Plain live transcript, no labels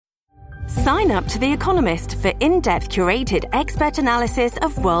Sign up to The Economist for in-depth curated expert analysis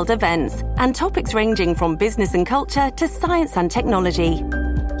of world events and topics ranging from business and culture to science and technology.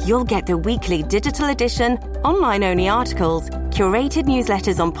 You'll get the weekly digital edition, online-only articles, curated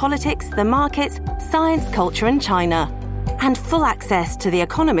newsletters on politics, the markets, science, culture and China, and full access to The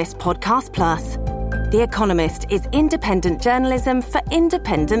Economist Podcast Plus. The Economist is independent journalism for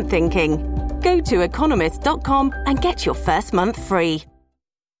independent thinking. Go to economist.com and get your first month free.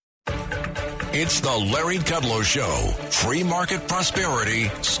 It's the Larry Kudlow Show. Free market prosperity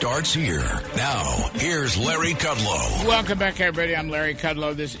starts here. Now, here's Larry Kudlow. Welcome back, everybody. I'm Larry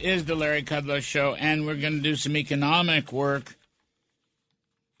Kudlow. This is the Larry Kudlow Show, and we're going to do some economic work.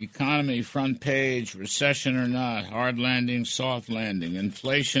 Economy, front page, recession or not, hard landing, soft landing,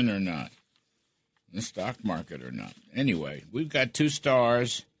 inflation or not, the stock market or not. Anyway, we've got two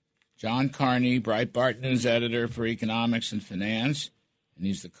stars. John Carney, Breitbart news editor for economics and finance. And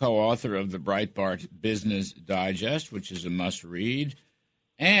he's the co-author of the Breitbart Business Digest, which is a must-read.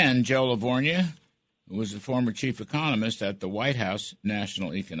 And Joe LaVorgna, who was the former chief economist at the White House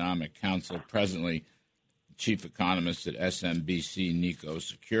National Economic Council, presently chief economist at SMBC Nikko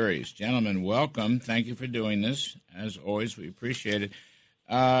Securities. Gentlemen, welcome. Thank you for doing this. As always, we appreciate it.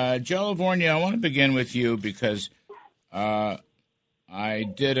 Joe LaVorgna, I want to begin with you because I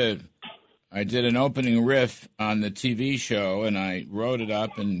did an opening riff on the TV show, and I wrote it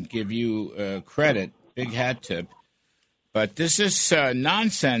up and give you credit, big hat tip. But this is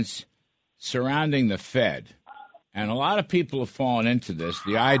nonsense surrounding the Fed, and a lot of people have fallen into this.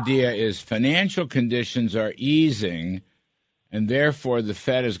 The idea is financial conditions are easing, and therefore the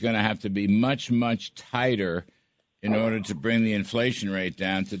Fed is going to have to be much, much tighter in order to bring the inflation rate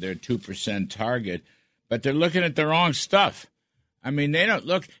down to their 2% target. But they're looking at the wrong stuff. I mean, they don't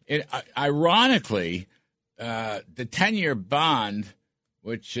look. Ironically, the 10-year bond,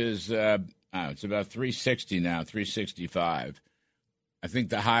 which is it's about 360 now, 365. I think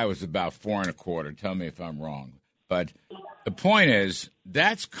the high was about 4.25. Tell me if I'm wrong. But the point is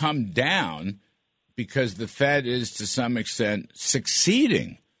that's come down because the Fed is to some extent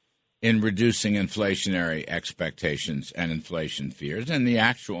succeeding in reducing inflationary expectations and inflation fears, and the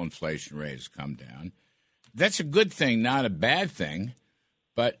actual inflation rate has come down. That's a good thing, not a bad thing.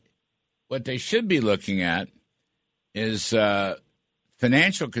 But what they should be looking at is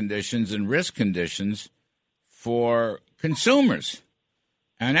financial conditions and risk conditions for consumers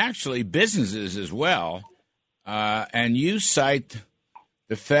and actually businesses as well. And you cite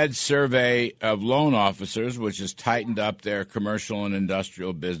the Fed survey of loan officers, which has tightened up their commercial and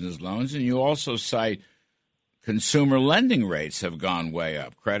industrial business loans. And you also cite consumer lending rates have gone way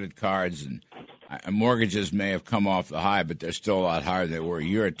up. Credit cards and mortgages may have come off the high, but they're still a lot higher than they were a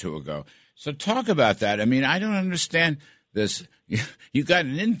year or two ago. So talk about that. I mean, I don't understand this. You got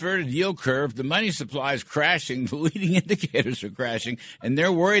an inverted yield curve. The money supply is crashing. The leading indicators are crashing, and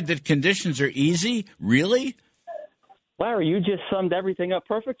they're worried that conditions are easy? Really? Larry, you just summed everything up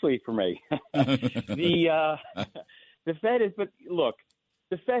perfectly for me. The Fed is, but look,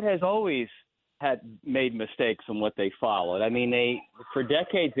 the Fed has always had made mistakes in what they followed. I mean, for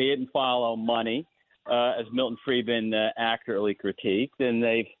decades they didn't follow money, as Milton Friedman accurately critiqued, and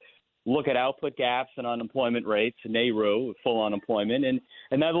they've looked at output gaps and unemployment rates, NAIRU, full unemployment, and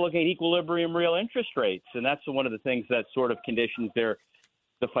now they're looking at equilibrium real interest rates, and that's one of the things that sort of conditions the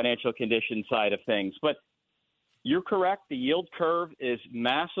financial condition side of things. But you're correct. The yield curve is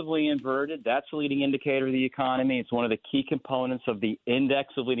massively inverted. That's a leading indicator of the economy. It's one of the key components of the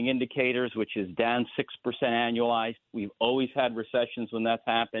index of leading indicators, which is down 6% annualized. We've always had recessions when that's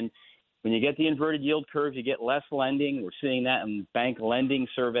happened. When you get the inverted yield curve, you get less lending. We're seeing that in bank lending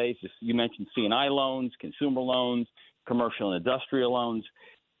surveys. You mentioned C&I loans, consumer loans, commercial and industrial loans.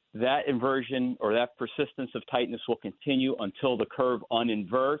 That inversion or that persistence of tightness will continue until the curve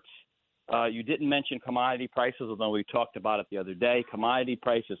uninverts. You didn't mention commodity prices, although we talked about it the other day. Commodity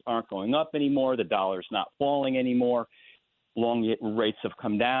prices aren't going up anymore. The dollar's not falling anymore. Long rates have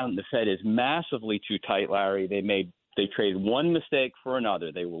come down. The Fed is massively too tight, Larry. They traded one mistake for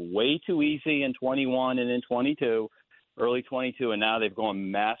another. They were way too easy in 21 and in 22, early 22, and now they've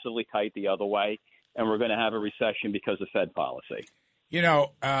gone massively tight the other way, and we're going to have a recession because of Fed policy. You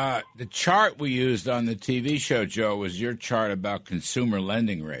know, the chart we used on the TV show, Joe, was your chart about consumer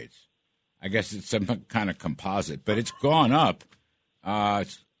lending rates. I guess it's some kind of composite, but it's gone up.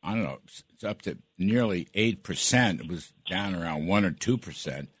 It's up to nearly 8%. It was down around 1 or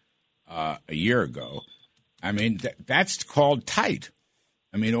 2% a year ago. I mean, that's called tight.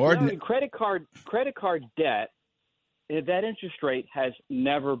 I mean, credit card debt, that interest rate has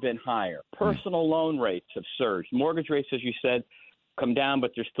never been higher. Personal loan rates have surged. Mortgage rates, as you said, come down,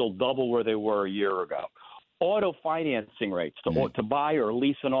 but they're still double where they were a year ago. Auto financing rates to buy or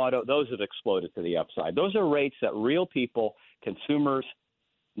lease an auto, those have exploded to the upside. Those are rates that real people, consumers,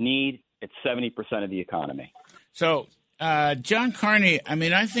 need. It's 70% of the economy. So, John Carney, I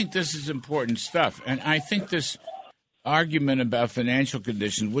mean, I think this is important stuff. And I think this argument about financial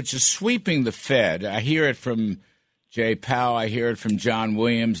conditions, which is sweeping the Fed, I hear it from Jay Powell. I hear it from John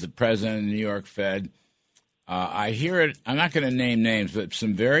Williams, the president of the New York Fed. I hear it, I'm not going to name names, but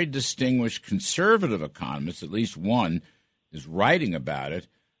some very distinguished conservative economists, at least one, is writing about it.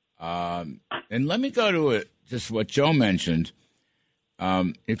 And let me go to it, just what Joe mentioned.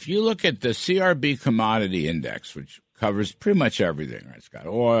 If you look at the CRB commodity index, which covers pretty much everything, right? It's got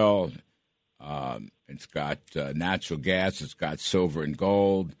oil, it's got natural gas, it's got silver and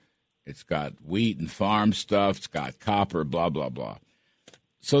gold, it's got wheat and farm stuff, it's got copper, blah, blah, blah.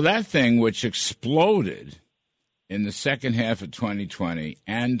 So that thing, which exploded in the second half of 2020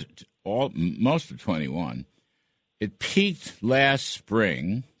 and most of 21, it peaked last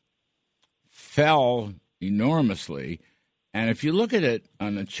spring, fell enormously, and if you look at it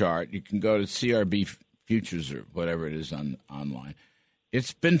on the chart, you can go to CRB futures or whatever it is online.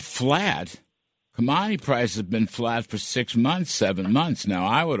 It's been flat. Commodity prices have been flat for 6 months, 7 months. Now,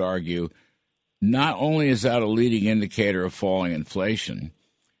 I would argue not only is that a leading indicator of falling inflation,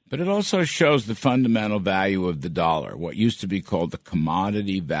 but it also shows the fundamental value of the dollar, what used to be called the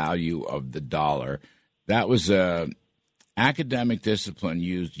commodity value of the dollar. That was an academic discipline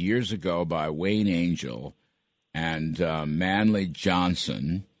used years ago by Wayne Angell and Manley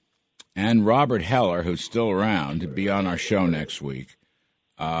Johnson and Robert Heller, who's still around, to be on our show next week,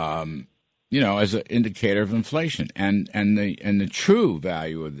 as an indicator of inflation and the true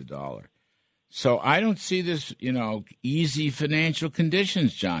value of the dollar. So I don't see this, easy financial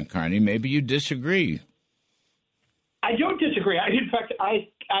conditions, John Carney. Maybe you disagree. I don't disagree. In fact,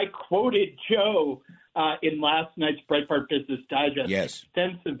 I quoted Joe in last night's Breitbart Business Digest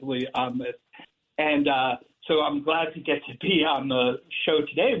extensively on this. And so I'm glad to get to be on the show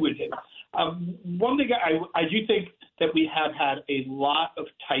today with him. One thing I do think that we have had a lot of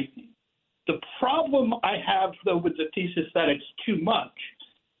tightening. The problem I have, though, with the thesis that it's too much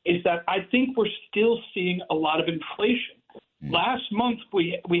is that I think we're still seeing a lot of inflation. Last month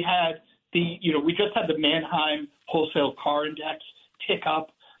we had we just had the Manheim wholesale car index tick up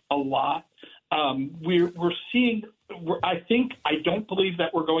a lot. We're seeing. I don't believe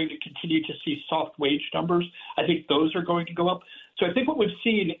that we're going to continue to see soft wage numbers. I think those are going to go up. So I think what we've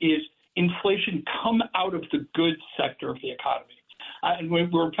seen is inflation come out of the goods sector of the economy. And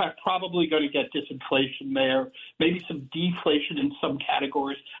we're, in fact, probably going to get disinflation there, maybe some deflation in some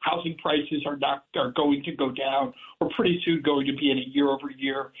categories. Housing prices are going to go down. We're pretty soon going to be in a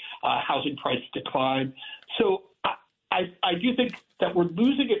year-over-year housing price decline. So I do think that we're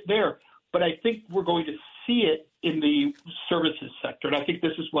losing it there, but I think we're going to see it in the services sector. And I think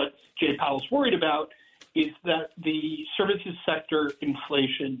this is what Jay Powell's worried about, is that the services sector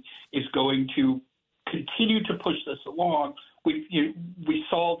inflation is going to continue to push this along. We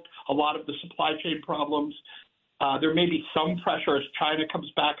solved a lot of the supply chain problems. There may be some pressure as China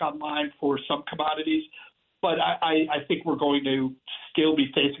comes back online for some commodities, but I think we're going to still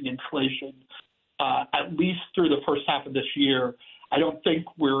be facing inflation at least through the first half of this year. I don't think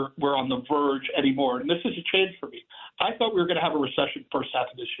we're on the verge anymore, and this is a change for me. I thought we were going to have a recession first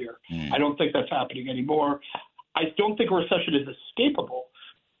half of this year. I don't think that's happening anymore. I don't think a recession is escapable,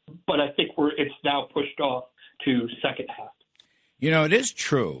 but I think it's now pushed off to second half. It is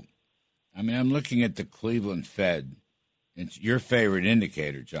true. I mean, I'm looking at the Cleveland Fed. It's your favorite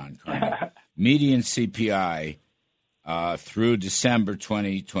indicator, John Carney. Median CPI through December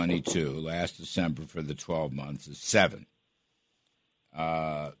 2022, last December for the 12 months, is 7.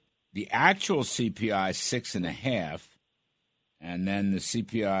 The actual CPI is 6.5, and then the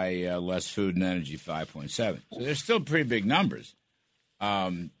CPI less food and energy 5.7. So they're still pretty big numbers.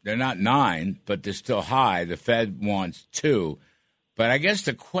 They're not 9, but they're still high. The Fed wants 2. But I guess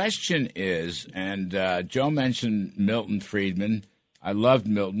the question is, and Joe mentioned Milton Friedman. I loved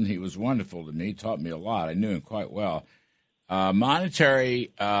Milton. He was wonderful to me. He taught me a lot. I knew him quite well.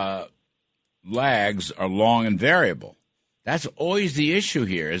 Monetary lags are long and variable. That's always the issue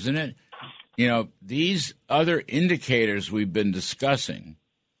here, isn't it? These other indicators we've been discussing,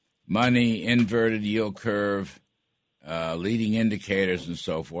 money, inverted yield curve, leading indicators and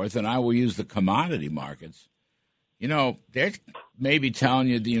so forth, and I will use the commodity markets. They're maybe telling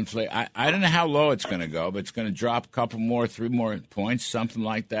you the inflation. I don't know how low it's going to go, but it's going to drop a couple more, 3 more points, something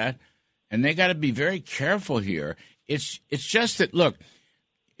like that. And they got to be very careful here. It's just that, look,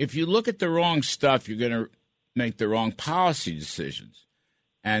 if you look at the wrong stuff, you're going to make the wrong policy decisions.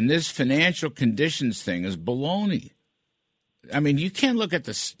 And this financial conditions thing is baloney. I mean, you can't look at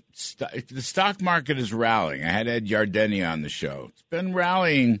the stock market is rallying. I had Ed Yardeni on the show. It's been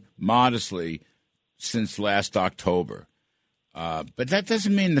rallying modestly since last October. But that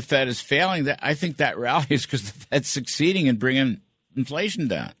doesn't mean the Fed is failing. I think that rally is because the Fed's succeeding in bringing inflation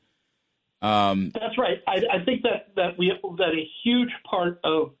down. That's right. I think that a huge part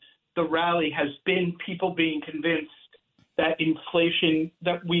of the rally has been people being convinced that inflation,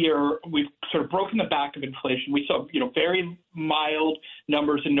 that we've sort of broken the back of inflation. We saw, very mild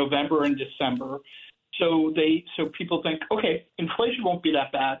numbers in November and December. So people think, okay, inflation won't be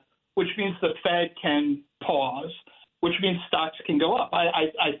that bad, which means the Fed can pause, which means stocks can go up.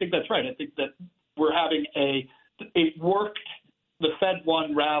 I think that's right. I think that we're having it worked. The Fed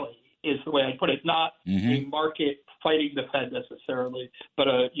won rally is the way I put it, not a market fighting the Fed necessarily, but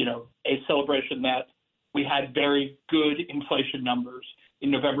a celebration that we had very good inflation numbers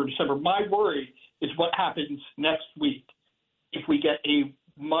in November, December. My worry is what happens next week if we get a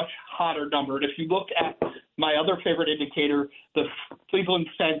much hotter number. And if you look at my other favorite indicator, the Cleveland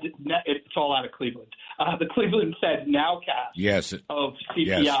Fed, it's all out of Cleveland, the Cleveland Fed nowcast of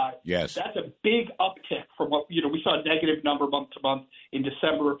CPI. Yes. That's a big uptick from what, we saw a negative number month to month in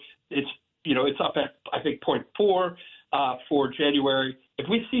December. It's up at, I think, 0.4 for January. If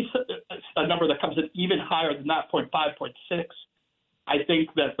we see a number that comes in even higher than that, 0.5, 0.6, I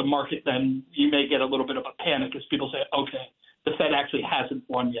think that the market, then you may get a little bit of a panic as people say, okay, the Fed actually hasn't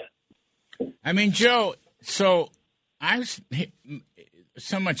won yet. I mean, Joe, so much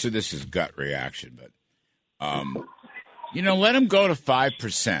of this is gut reaction, but, let them go to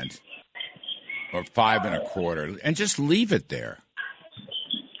 5% or 5.25% and just leave it there.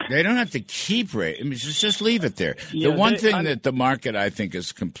 They don't have to keep rate. I mean, just leave it there. The one thing that the market, I think,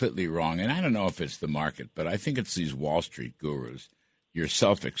 is completely wrong, and I don't know if it's the market, but I think it's these Wall Street gurus,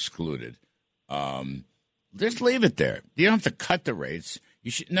 yourself excluded. Just leave it there. You don't have to cut the rates.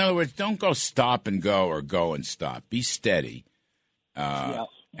 You should, in other words, don't go stop and go or go and stop. Be steady. The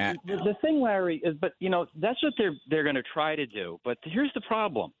thing, Larry, is, that's what they're going to try to do. But here's the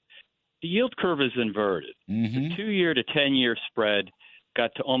problem: the yield curve is inverted. The 2-year to 10-year spread got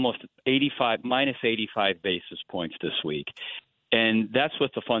to almost minus 85 basis points this week. And that's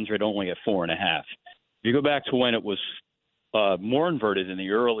with the funds rate only at 4.5. If you go back to when it was more inverted in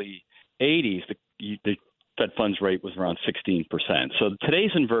the early 80s, the Fed funds rate was around 16%. So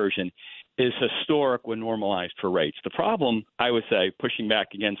today's inversion is historic when normalized for rates. The problem, I would say, pushing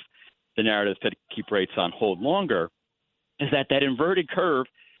back against the narrative Fed keep rates on hold longer, is that inverted curve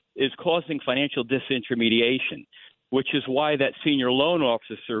is causing financial disintermediation, which is why that senior loan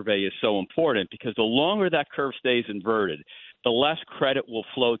officer survey is so important, because the longer that curve stays inverted, the less credit will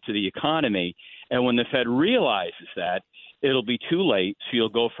flow to the economy. And when the Fed realizes that, it'll be too late. So you'll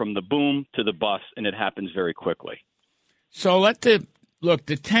go from the boom to the bust, and it happens very quickly. So the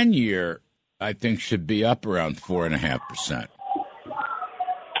 10-year, I think, should be up around 4.5%.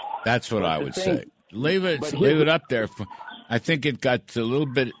 That's what I would say. Leave it up there. I think it got a little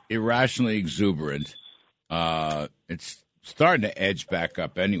bit irrationally exuberant. It's starting to edge back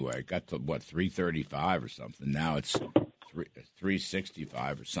up anyway. It got to, 335 or something. Now it's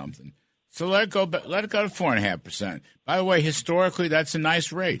 365 or something. So let it go to 4.5%. By the way, historically, that's a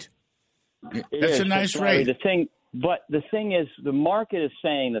nice rate. That's a nice rate. The thing is, the market is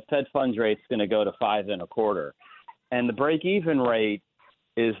saying the Fed funds rate is going to go to 5.25, and the break-even rate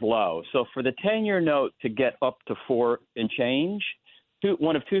is low. So for the 10-year note to get up to 4 and change,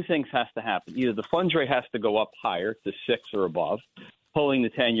 one of two things has to happen. Either the funds rate has to go up higher to 6 or above, pulling the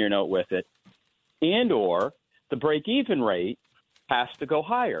 10-year note with it, and or the break-even rate has to go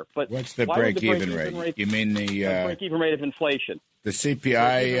higher. But what's the break-even rate? You mean the break-even rate of inflation? The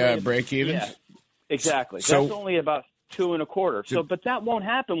CPI break-evens? Yeah, exactly. So, that's only about 2.25. So, but that won't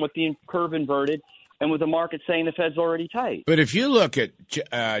happen with the curve inverted and with the market saying the Fed's already tight. But if you look at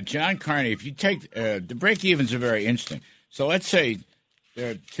John Carney, if you take the break-evens are very interesting. So let's say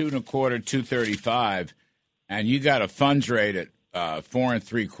they're 2.25, 2.35, and you got a funds rate at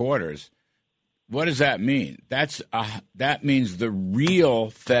 4.75. What does that mean? That means the real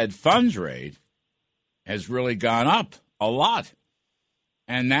Fed funds rate has really gone up a lot,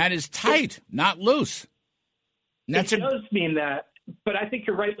 and that is tight, not loose. It does mean that, but I think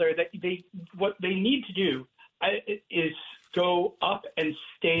you're right, Larry. That what they need to do is go up and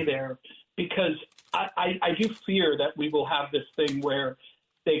stay there, because I do fear that we will have this thing where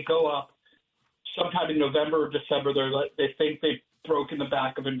they go up sometime in November or December. They think they've broken the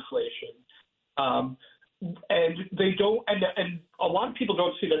back of inflation. and they don't, and a lot of people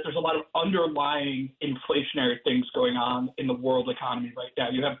don't see that there's a lot of underlying inflationary things going on in the world economy right now.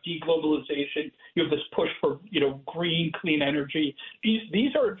 You have deglobalization, you have this push for, green, clean energy.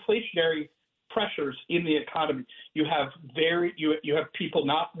 These are inflationary pressures in the economy. You have you have people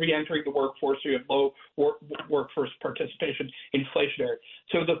not re-entering the workforce. So you have low workforce participation, inflationary.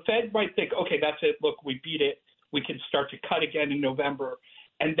 So the Fed might think, okay, that's it. Look, we beat it. We can start to cut again in November.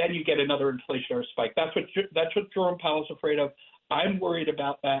 And then you get another inflationary spike. That's what Jerome Powell's afraid of. I'm worried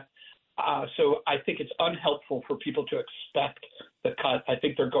about that. So I think it's unhelpful for people to expect the cut. I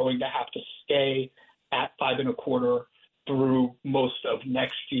think they're going to have to stay at 5.25 through most of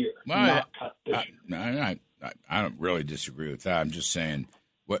next year, not cut this year. I don't really disagree with that. I'm just saying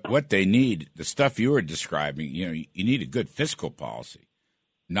what they need, the stuff you were describing, you need a good fiscal policy,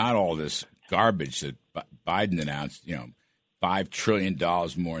 not all this garbage that Biden announced, $5 trillion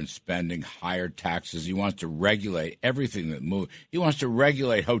more in spending, higher taxes. He wants to regulate everything that moves. He wants to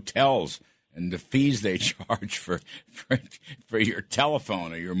regulate hotels and the fees they charge for your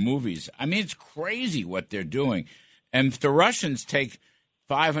telephone or your movies. I mean, it's crazy what they're doing. And if the Russians take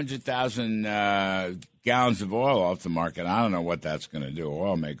 500,000 gallons of oil off the market, I don't know what that's going to do.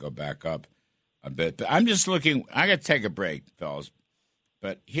 Oil may go back up a bit. But I'm just looking. I got to take a break, fellas.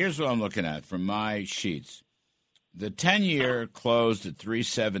 But here's what I'm looking at from my sheets. The 10-year closed at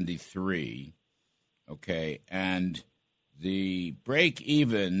 373, okay, and the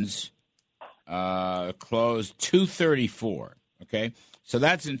break-evens closed 234, okay? So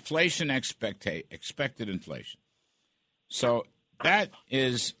that's inflation expected inflation. So that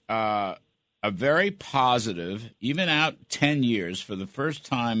is a very positive, even out 10 years for the first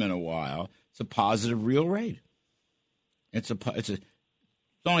time in a while, it's a positive real rate. It's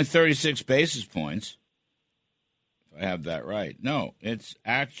only 36 basis points. I have that right. No, it's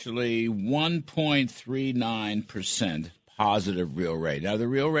actually 1.39% positive real rate. Now, the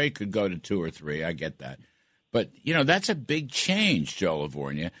real rate could go to 2 or 3. I get that. But, that's a big change, Joe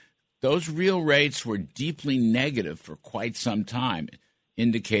LaVorgna. Those real rates were deeply negative for quite some time,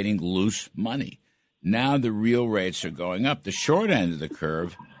 indicating loose money. Now the real rates are going up. The short end of the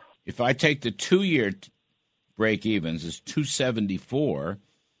curve, if I take the 2-year break-evens, is 274,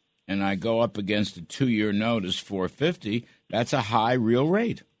 and I go up against a 2-year note is 450, that's a high real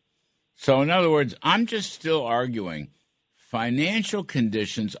rate. So in other words, I'm just still arguing financial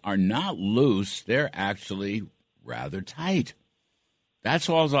conditions are not loose. They're actually rather tight. That's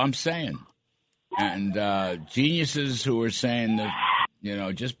all I'm saying. And geniuses who are saying that,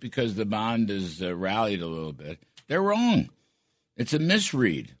 just because the bond is rallied a little bit, they're wrong. It's a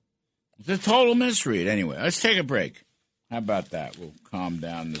misread. It's a total misread. Anyway, let's take a break. How about that? We'll calm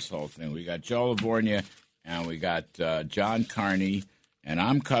down this whole thing. We got Joe LaVorgna, and we got John Carney, and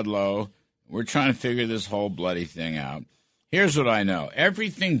I'm Kudlow. We're trying to figure this whole bloody thing out. Here's what I know.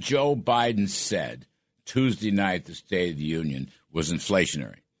 Everything Joe Biden said Tuesday night, the State of the Union, was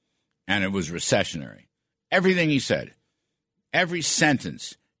inflationary, and it was recessionary. Everything he said, every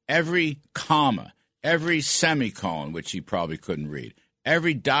sentence, every comma, every semicolon, which he probably couldn't read,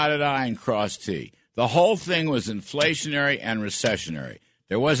 every dotted I and crossed T. The whole thing was inflationary and recessionary.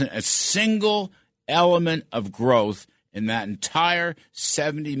 There wasn't a single element of growth in that entire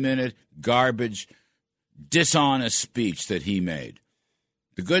 70-minute garbage, dishonest speech that he made.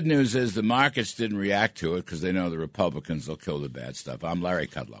 The good news is the markets didn't react to it because they know the Republicans will kill the bad stuff. I'm Larry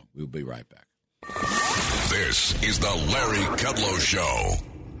Kudlow. We'll be right back. This is the Larry Kudlow Show.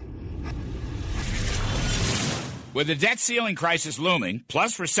 With the debt ceiling crisis looming,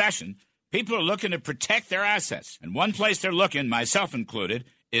 plus recession, people are looking to protect their assets. And one place they're looking, myself included,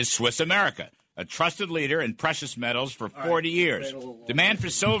 is Swiss America, a trusted leader in precious metals for 40 years. Demand for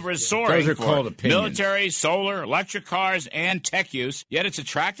silver is soaring for military, solar, electric cars, and tech use. Yet it's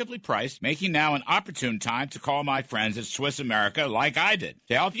attractively priced, making now an opportune time to call my friends at Swiss America like I did.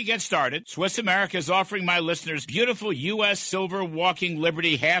 To help you get started, Swiss America is offering my listeners beautiful U.S. silver walking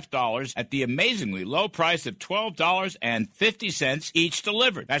Liberty $half at the amazingly low price of $12.50 each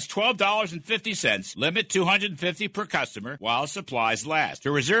delivered. That's $12.50. Limit $250 per customer while supplies last.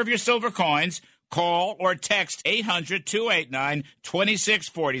 To reserve your silver coins, call or text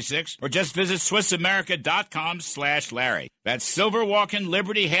 800-289-2646 or just visit SwissAmerica.com/Larry. That's Silver Walking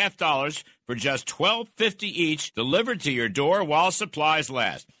Liberty $half for just $12.50 each, delivered to your door while supplies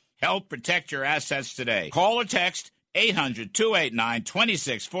last. Help protect your assets today. Call or text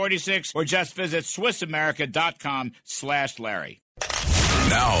 800-289-2646 or just visit SwissAmerica.com/Larry.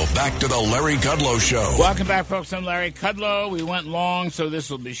 Now, back to the Larry Kudlow Show. Welcome back, folks. I'm Larry Kudlow. We went long, so this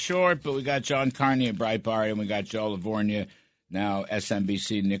will be short, but we got John Carney at Breitbart, and we got Joe LaVorgna, now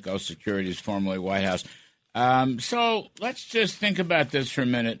SMBC, Nikko Securities, formerly White House. So let's just think about this for a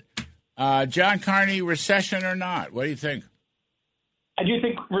minute. John Carney, recession or not? What do you think? I do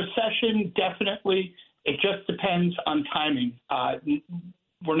think recession, definitely. It just depends on timing.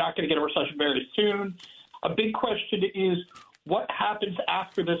 We're not going to get a recession very soon. A big question is what happens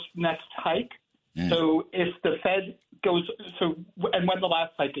after this next hike? So if the Fed goes and when the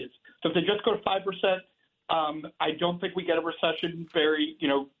last hike is. So if they just go to 5%, I don't think we get a recession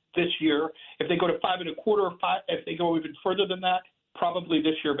this year. If they go to 5.25 or 5, if they go even further than that, probably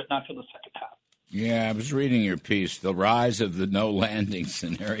this year, but not till the second half. Yeah, I was reading your piece, The Rise of the No Landing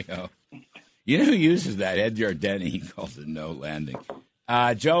Scenario. You know who uses that? Ed Yardeni. He calls it no landing.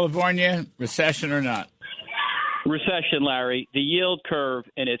 Joe LaVorgna, recession or not? Recession, Larry. The yield curve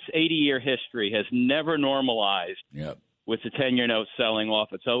in its 80-year history has never normalized with the 10-year note selling off.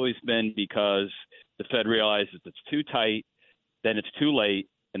 It's always been because the Fed realizes it's too tight, then it's too late,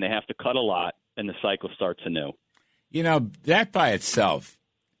 and they have to cut a lot, and the cycle starts anew. You know, that by itself,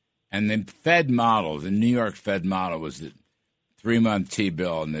 and the Fed model, the New York Fed model was the 3-month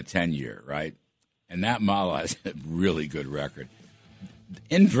T-bill and the 10-year, right? And that model has a really good record.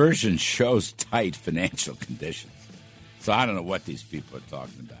 Inversion shows tight financial conditions. So I don't know what these people are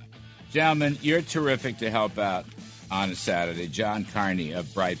talking about. Gentlemen, you're terrific to help out on a Saturday. John Carney of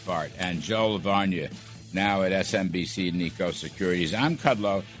Breitbart and Joe LaVorgna, now at SMBC Nikko Securities. I'm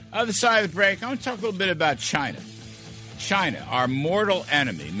Kudlow. Other side of the break, I want to talk a little bit about China. China, our mortal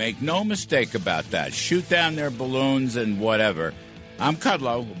enemy. Make no mistake about that. Shoot down their balloons and whatever. I'm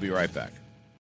Kudlow. We'll be right back.